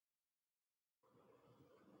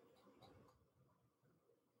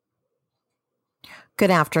Good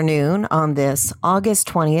afternoon on this August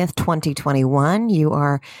 20th, 2021. You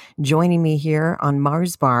are joining me here on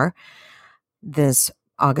Mars Bar this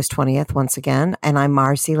August 20th once again, and I'm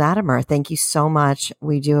Marcy Latimer. Thank you so much.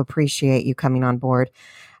 We do appreciate you coming on board.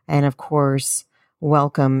 And of course,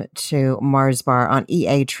 welcome to Mars Bar on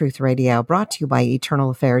EA Truth Radio, brought to you by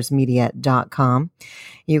EternalAffairsMedia.com.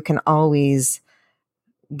 You can always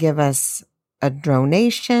give us a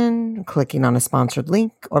donation, clicking on a sponsored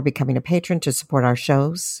link, or becoming a patron to support our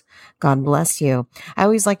shows. God bless you. I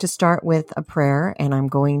always like to start with a prayer, and I'm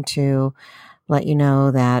going to let you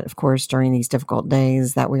know that, of course, during these difficult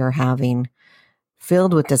days that we are having,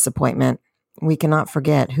 filled with disappointment, we cannot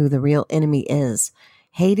forget who the real enemy is.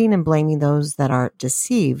 Hating and blaming those that are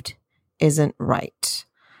deceived isn't right.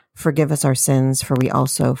 Forgive us our sins, for we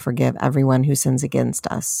also forgive everyone who sins against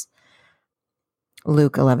us.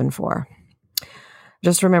 Luke 11:4.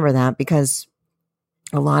 Just remember that, because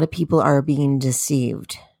a lot of people are being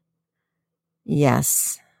deceived.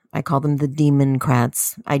 Yes, I call them the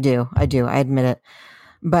democrats. I do. I admit it.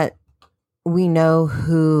 But we know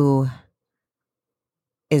who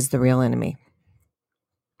is the real enemy.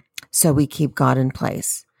 So we keep God in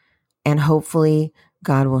place. And hopefully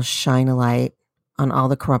God will shine a light on all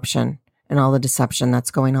the corruption and all the deception that's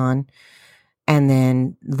going on. And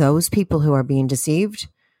then those people who are being deceived,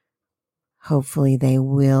 hopefully they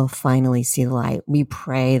will finally see the light. We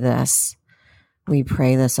pray this.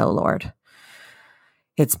 Oh Lord.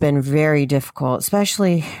 It's been very difficult,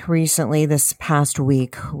 especially recently this past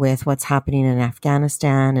week with what's happening in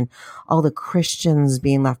Afghanistan and all the Christians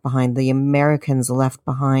being left behind, the Americans left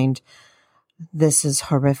behind. This is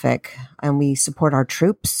horrific. And we support our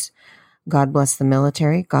troops. God bless the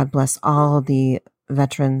military. God bless all the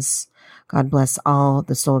veterans. God bless all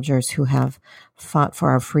the soldiers who have fought for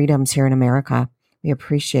our freedoms here in America. We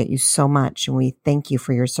appreciate you so much, and we thank you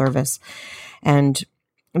for your service. And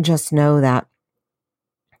just know that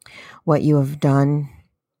what you have done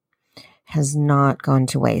has not gone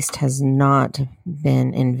to waste, has not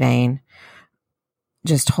been in vain.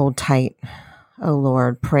 Just hold tight, oh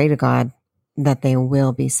Lord. Pray to God that they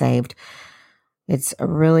will be saved. It's a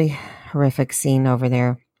really horrific scene over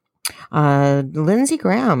there. Lindsey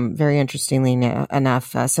Graham, very interestingly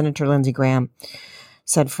enough, Senator Lindsey Graham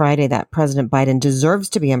said Friday that President Biden deserves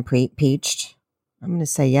to be impeached. I'm going to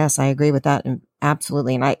say yes, I agree with that. And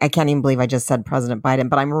absolutely. And I can't even believe I just said President Biden,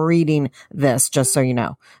 but I'm reading this just so you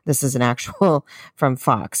know. This is an actual from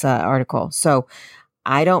Fox article. So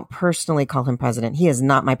I don't personally call him president. He is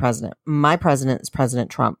not my president. My president is President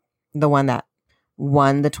Trump, the one that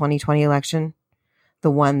won the 2020 election,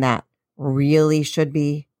 the one that really should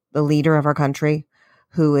be the leader of our country,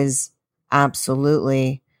 who is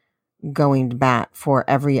absolutely going to bat for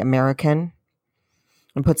every American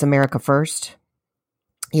and puts America first.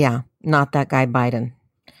 Yeah, not that guy Biden.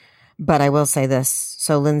 But I will say this.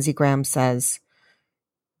 So Lindsey Graham says,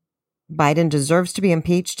 Biden deserves to be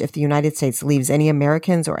impeached if the United States leaves any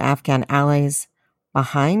Americans or Afghan allies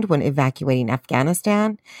behind when evacuating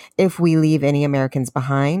Afghanistan, if we leave any Americans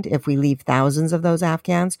behind, if we leave thousands of those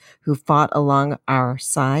Afghans who fought along our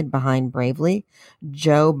side behind bravely,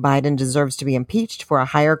 Joe Biden deserves to be impeached for a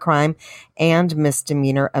higher crime and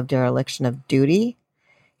misdemeanor of dereliction of duty.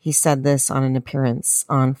 He said this on an appearance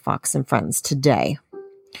on Fox and Friends today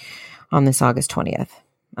on this August 20th.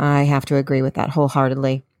 I have to agree with that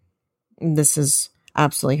wholeheartedly. This is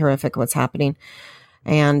absolutely horrific what's happening.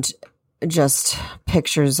 And just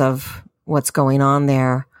pictures of what's going on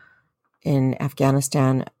there in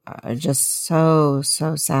Afghanistan are just so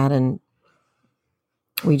sad. And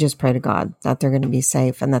we just pray to God that they're going to be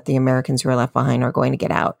safe and that the Americans who are left behind are going to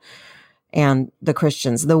get out. And the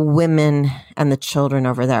Christians, the women and the children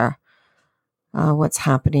over there, what's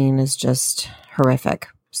happening is just horrific.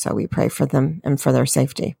 So we pray for them and for their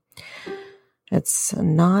safety. It's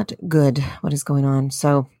not good what is going on.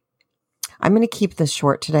 So I'm going to keep this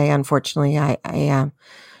short today. Unfortunately, I am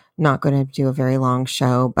not going to do a very long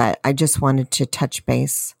show, but I just wanted to touch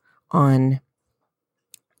base on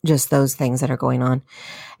just those things that are going on.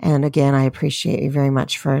 And again, I appreciate you very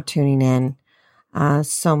much for tuning in.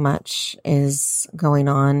 So much is going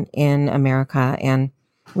on in America, and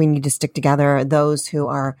we need to stick together. Those who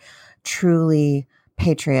are truly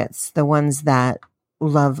patriots, the ones that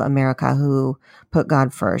love America, who put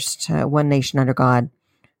God first, one nation under God,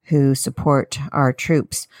 who support our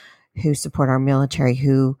troops, who support our military,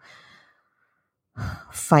 who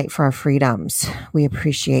fight for our freedoms. We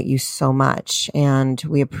appreciate you so much. And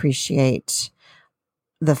we appreciate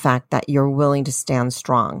the fact that you're willing to stand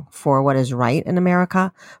strong for what is right in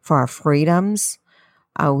America, for our freedoms.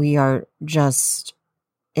 We are just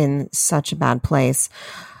in such a bad place.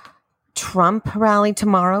 Trump rally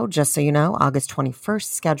tomorrow, just so you know, August 21st,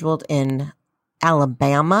 scheduled in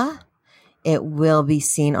Alabama. It will be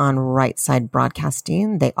seen on Right Side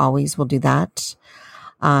Broadcasting. They always will do that.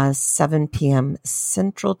 7 p.m.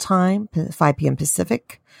 Central Time, 5 p.m.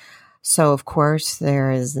 Pacific. So, of course,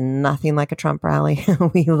 there is nothing like a Trump rally.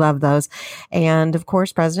 We love those. And, of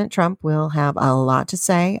course, President Trump will have a lot to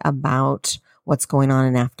say about what's going on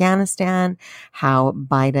in Afghanistan, how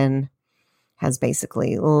Biden has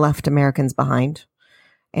basically left Americans behind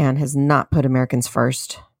and has not put Americans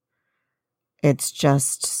first. It's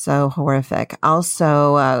just so horrific.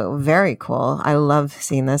 Also, very cool. I love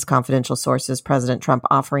seeing this. Confidential sources, President Trump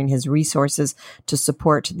offering his resources to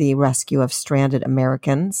support the rescue of stranded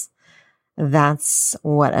Americans. That's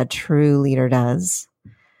what a true leader does.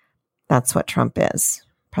 That's what Trump is.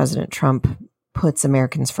 President Trump puts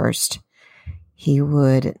Americans first. He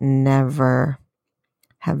would never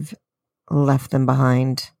have left them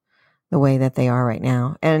behind the way that they are right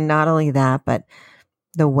now. And not only that, but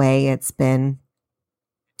the way it's been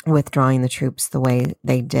withdrawing the troops the way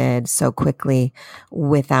they did so quickly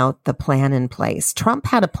without the plan in place. Trump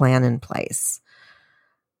had a plan in place,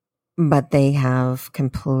 but they have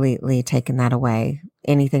completely taken that away.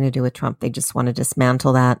 Anything to do with Trump, they just want to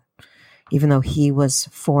dismantle that, even though he was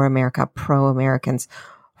for America, pro-Americans,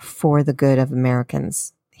 for the good of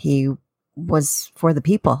Americans. He was for the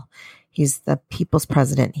people. He's the people's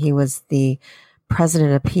president. He was the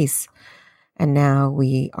president of peace. And now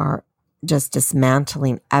we are just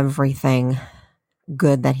dismantling everything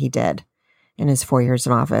good that he did in his 4 years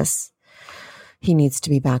in office. He needs to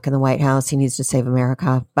be back in the White House. He needs to save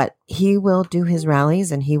America, but he will do his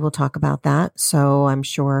rallies and he will talk about that. So I'm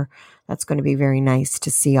sure that's going to be very nice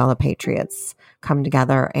to see all the patriots come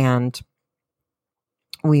together, and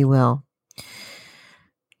we will,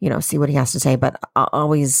 see what he has to say. But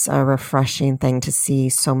always a refreshing thing to see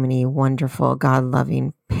so many wonderful,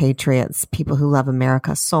 God-loving patriots, people who love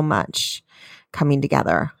America so much, coming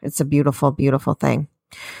together. It's a beautiful, beautiful thing.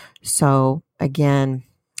 So again,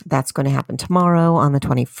 that's going to happen tomorrow on the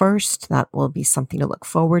 21st. That will be something to look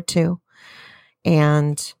forward to.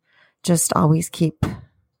 And just always keep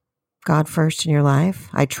God first in your life.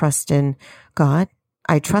 I trust in God.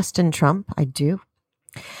 I trust in Trump. I do.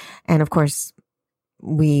 And of course,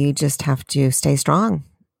 we just have to stay strong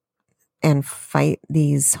and fight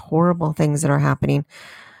these horrible things that are happening.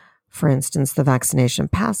 For instance, the vaccination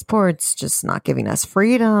passports, just not giving us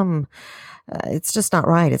freedom. It's just not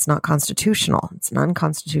right. It's not constitutional. It's an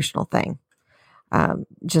unconstitutional thing.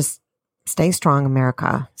 Just stay strong,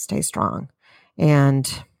 America. Stay strong.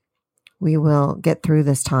 And we will get through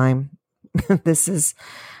this time. This is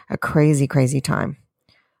a crazy, crazy time.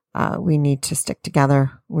 We need to stick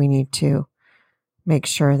together. We need to make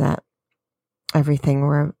sure that everything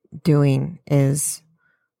we're doing is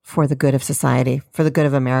for the good of society, for the good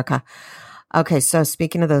of America. Okay, so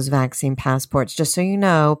speaking of those vaccine passports, just so you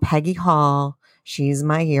know, Peggy Hall, she's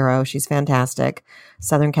my hero. She's fantastic.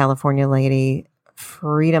 Southern California lady,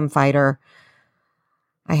 freedom fighter.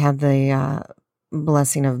 I had the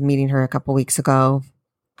blessing of meeting her a couple weeks ago.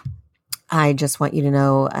 I just want you to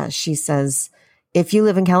know, she says, if you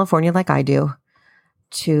live in California like I do,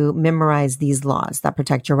 to memorize these laws that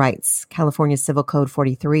protect your rights. California Civil Code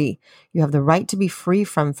 43, you have the right to be free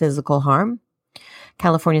from physical harm.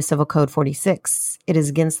 California Civil Code 46, it is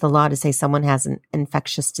against the law to say someone has an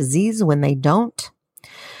infectious disease when they don't.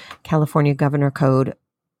 California Governor Code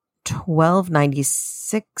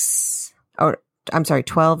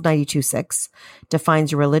 1292.6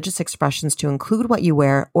 defines your religious expressions to include what you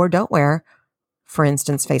wear or don't wear, for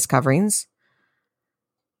instance, face coverings.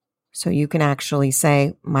 So you can actually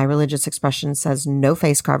say, my religious expression says no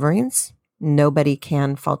face coverings. Nobody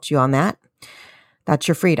can fault you on that. That's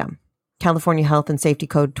your freedom. California Health and Safety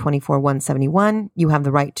Code 24171, you have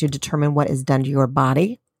the right to determine what is done to your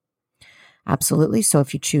body. Absolutely. So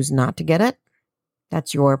if you choose not to get it,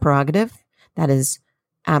 that's your prerogative. That is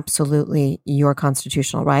absolutely your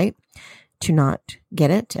constitutional right to not get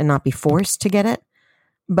it and not be forced to get it.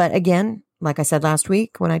 But again, like I said last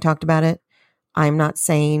week when I talked about it, I'm not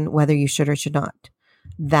saying whether you should or should not.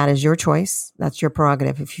 That is your choice. That's your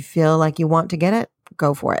prerogative. If you feel like you want to get it,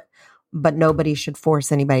 go for it. But nobody should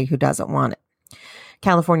force anybody who doesn't want it.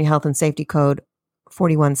 California Health and Safety Code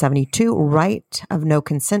 4172, right of no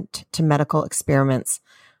consent to medical experiments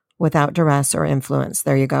without duress or influence.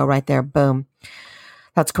 There you go, right there. Boom.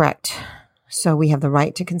 That's correct. So we have the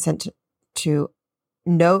right to consent to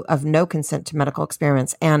no consent to medical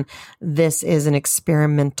experiments. And this is an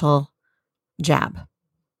experimental jab.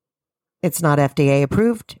 It's not FDA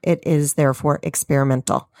approved. It is therefore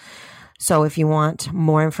experimental. So if you want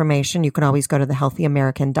more information, you can always go to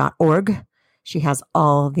thehealthyamerican.org. She has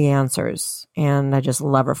all the answers, and I just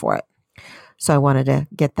love her for it. So I wanted to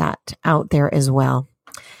get that out there as well.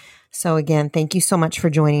 So again, thank you so much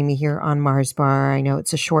for joining me here on Mars Bar. I know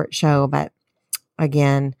it's a short show, but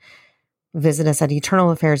again, visit us at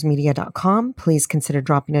eternalaffairsmedia.com. Please consider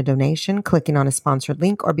dropping a donation, clicking on a sponsored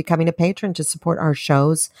link, or becoming a patron to support our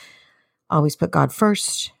shows. Always put God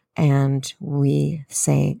first, and we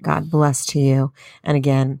say God bless to you. And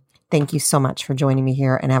again, thank you so much for joining me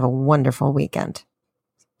here, and have a wonderful weekend.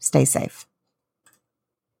 Stay safe.